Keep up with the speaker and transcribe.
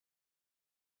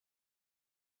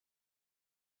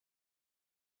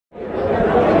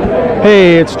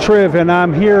Hey, it's Triv, and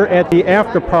I'm here at the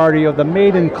after party of the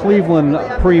Made in Cleveland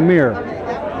premiere.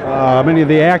 Many of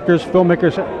the actors,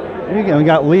 filmmakers. We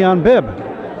got Leon Bibb.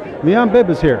 Leon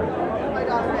Bibb is here,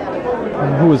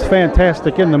 who was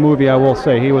fantastic in the movie. I will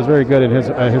say he was very good in his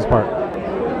part.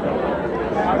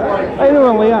 How you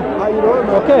doing, Leon? How you doing?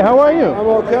 Okay. How are you? I'm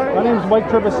okay. My name is Mike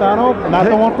Trevisano, not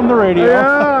the one from the radio.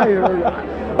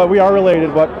 Yeah. But we are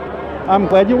related. But I'm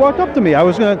glad you walked up to me. I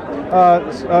was going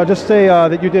to just say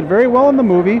that you did very well in the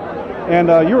movie, and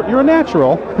you're a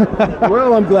natural.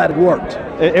 Well, I'm glad it worked.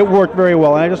 It worked very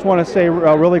well, and I just want to say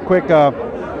really quick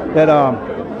that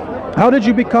how did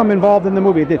you become involved in the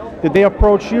movie? Did they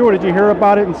approach you, or did you hear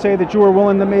about it and say that you were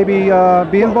willing to maybe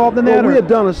be involved in that? Well, we had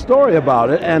done a story about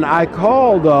it, and I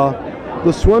called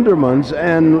the Swindermans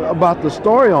and about the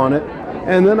story on it,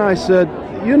 and then I said,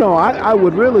 you know, I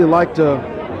would really like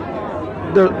to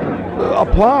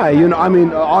apply,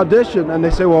 audition. And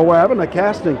they say, well, we're having a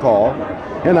casting call,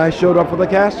 and I showed up for the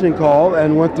casting call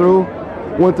and went through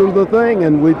the thing,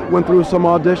 and we went through some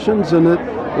auditions, and it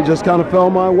just kind of fell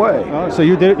my way. So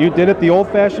you did it the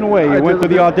old-fashioned way. You went through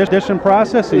the audition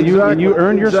process, and you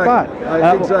earned your spot.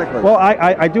 Exactly. Well,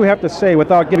 I do have to say,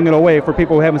 without giving it away for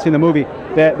people who haven't seen the movie,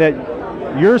 that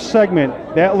your segment,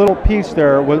 that little piece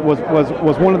there,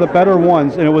 was one of the better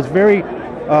ones, and it was very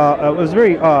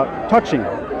touching.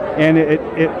 And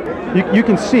you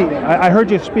can see. I heard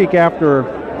you speak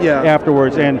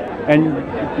afterwards, and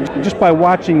just by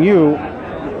watching you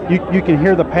can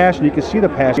hear the passion. You can see the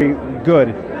passion. Good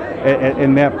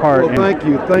in that part. Well,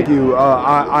 thank you.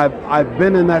 I've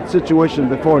been in that situation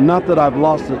before. Not that I've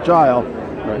lost a child,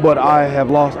 right, but I have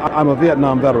lost. I'm a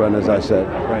Vietnam veteran, as I said,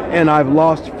 right, and I've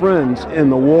lost friends in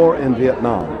the war in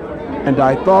Vietnam, and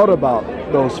I thought about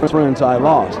those friends I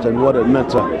lost and what it meant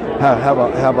to have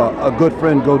a good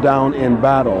friend go down in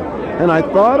battle. And I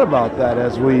thought about that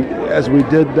as we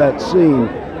did that scene,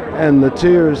 and the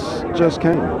tears just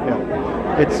came.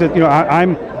 Yeah. It's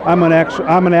I'm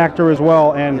an actor as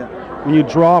well, and when you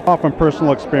draw from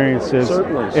personal experiences,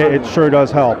 certainly. It sure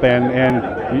does help,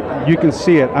 and you can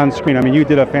see it on screen. I mean, you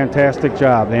did a fantastic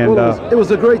job, and it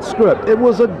was a great script. It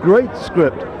was a great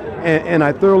script, and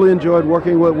I thoroughly enjoyed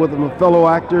working with my fellow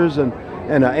actors, and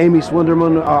Amy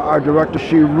Swinderman, our director,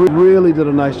 she really did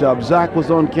a nice job. Zach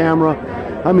was on camera.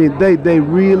 I mean, they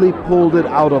really pulled it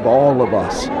out of all of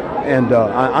us, and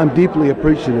I'm deeply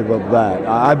appreciative of that.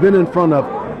 I've been in front of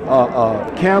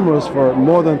cameras for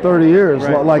more than 30 years,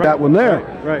 like that one there,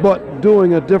 but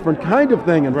doing a different kind of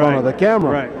thing in front of the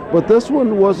camera. Right. But this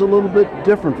one was a little bit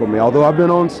different for me, although I've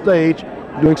been on stage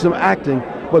doing some acting,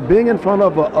 but being in front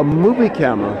of a movie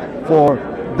camera for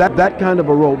that kind of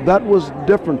a role, that was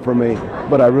different for me,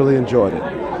 but I really enjoyed it.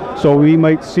 So we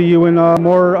might see you in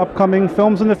more upcoming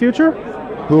films in the future?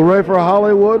 Hooray for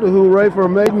Hollywood, hooray for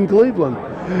Made in Cleveland.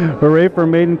 Hooray for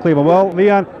Made in Cleveland. Well,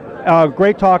 Leon,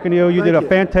 great talking to you. You did a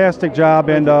fantastic job,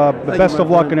 and the best of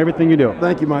luck in everything you do.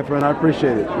 Thank you, my friend. I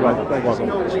appreciate it. Thank you so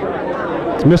much.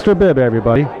 It's Mr. Bibb,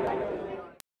 everybody.